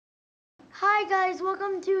Hi guys,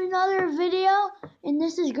 welcome to another video, and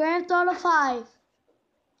this is Grand Theft Auto 5.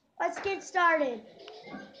 Let's get started.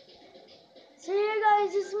 So here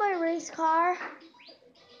guys, this is my race car.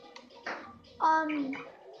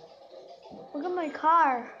 Look at my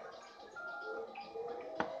car.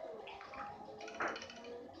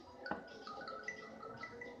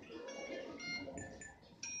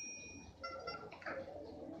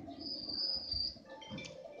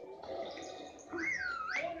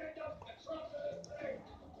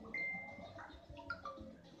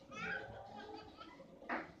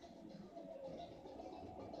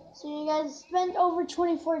 So you guys spent over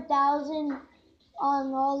 24,000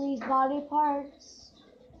 on all these body parts,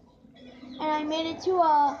 and I made it to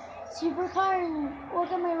a supercar. And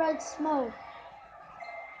look at my red smoke.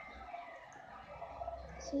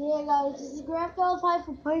 So yeah, guys, this is Grand Theft Auto 5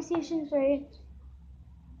 for PlayStation 3.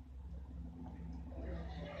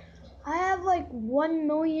 I have like $1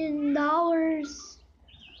 million.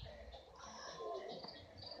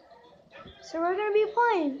 So we're gonna be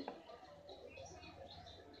playing.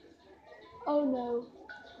 Oh no.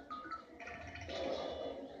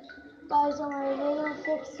 Guys, don't worry, we're gonna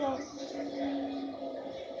fix this.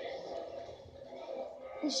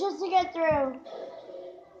 It's just to get through.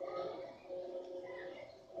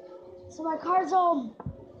 So my car's all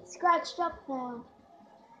scratched up now.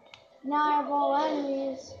 Now I have all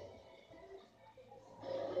enemies.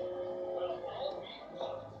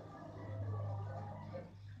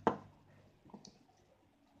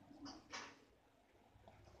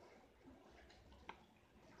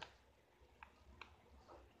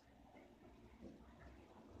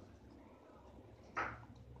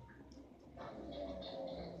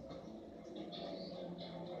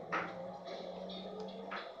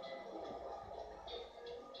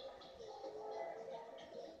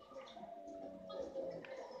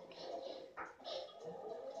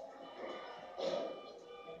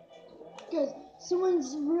 Because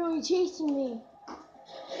someone's really chasing me.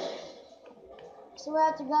 So we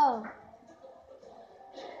have to go.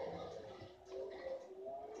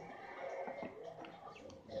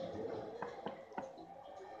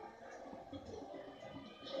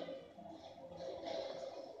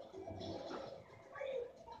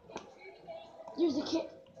 There's a kid.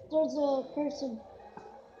 There's a person.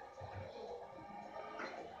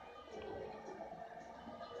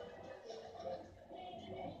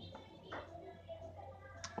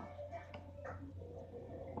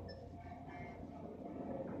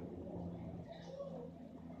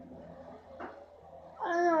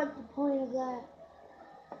 I don't know what the point of that.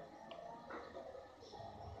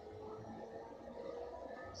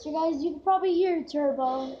 So guys, you can probably hear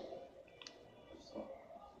Turbo.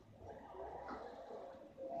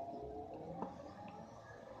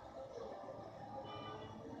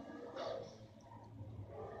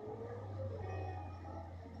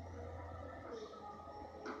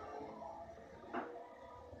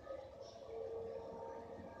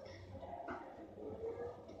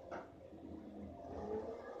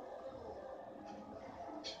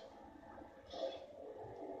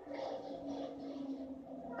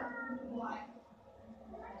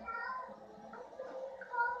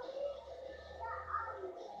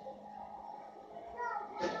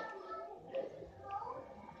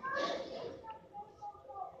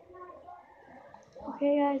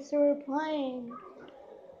 Okay guys, so we're playing.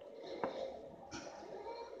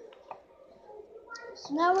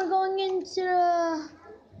 So now we're going into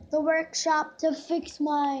the workshop to fix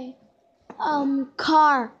my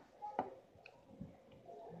car.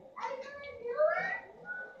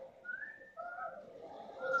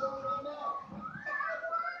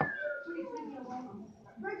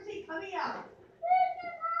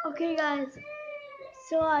 Okay guys,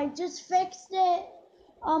 so I just fixed it.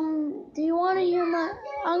 Do you want to hear my,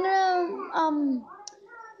 I'm gonna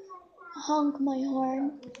honk my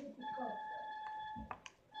horn.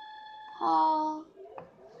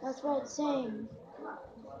 That's what it's saying.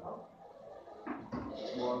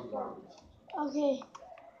 Okay,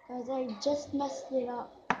 guys, I just messed it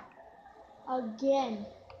up again.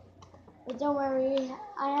 But don't worry,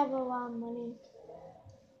 I have a lot of money,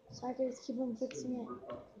 so I can just keep on fixing it.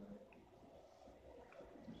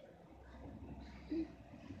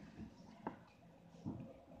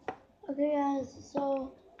 Okay guys,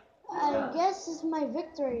 so I guess this is my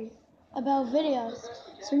victory about videos.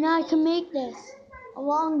 So now I can make this a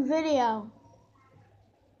long video.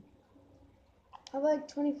 How about like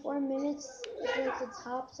 24 minutes is like the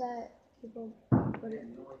tops that people put it.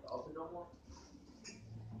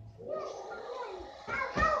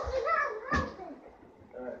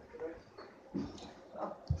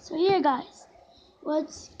 So yeah guys,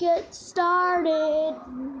 let's get started.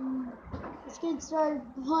 This kid started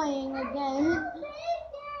playing again.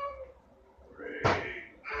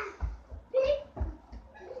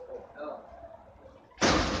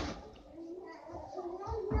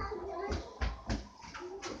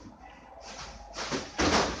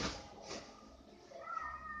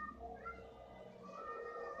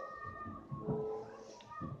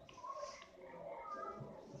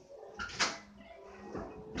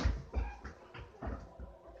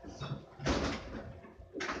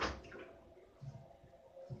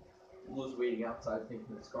 Lou's waiting outside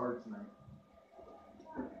thinking it's guard tonight.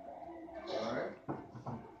 Alright?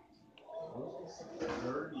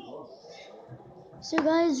 So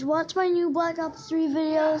guys, watch my new Black Ops 3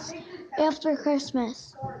 videos after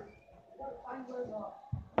Christmas.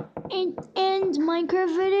 And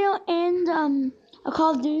Minecraft video and a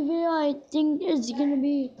Call of Duty video I think is gonna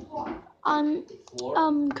be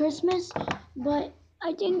on Christmas, but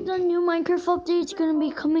I think the new Minecraft update is gonna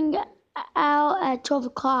be coming out at 12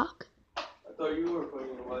 o'clock. I thought you were putting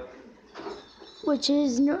it away. Which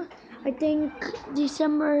is, I think,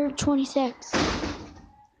 December 26th.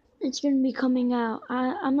 It's going to be coming out.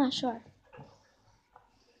 I'm not sure.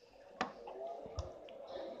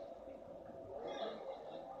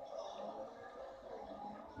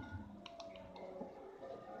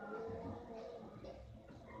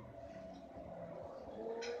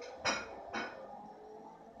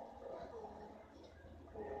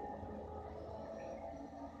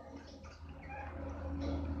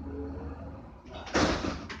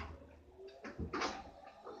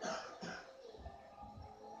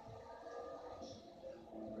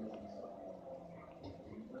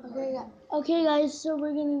 Okay, guys, so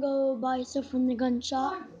we're gonna go buy stuff from the gun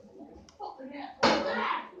shop.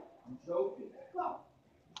 I'm joking.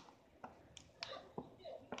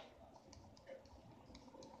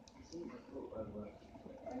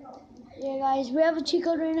 Yeah, guys, we have a cheat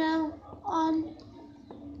code right now on.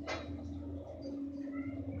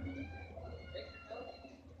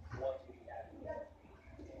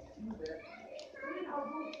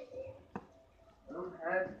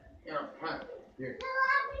 Here.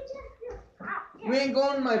 You ain't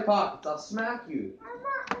going in my pockets. I'll smack you.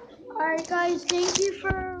 Alright, guys, thank you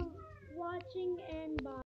for watching and bye.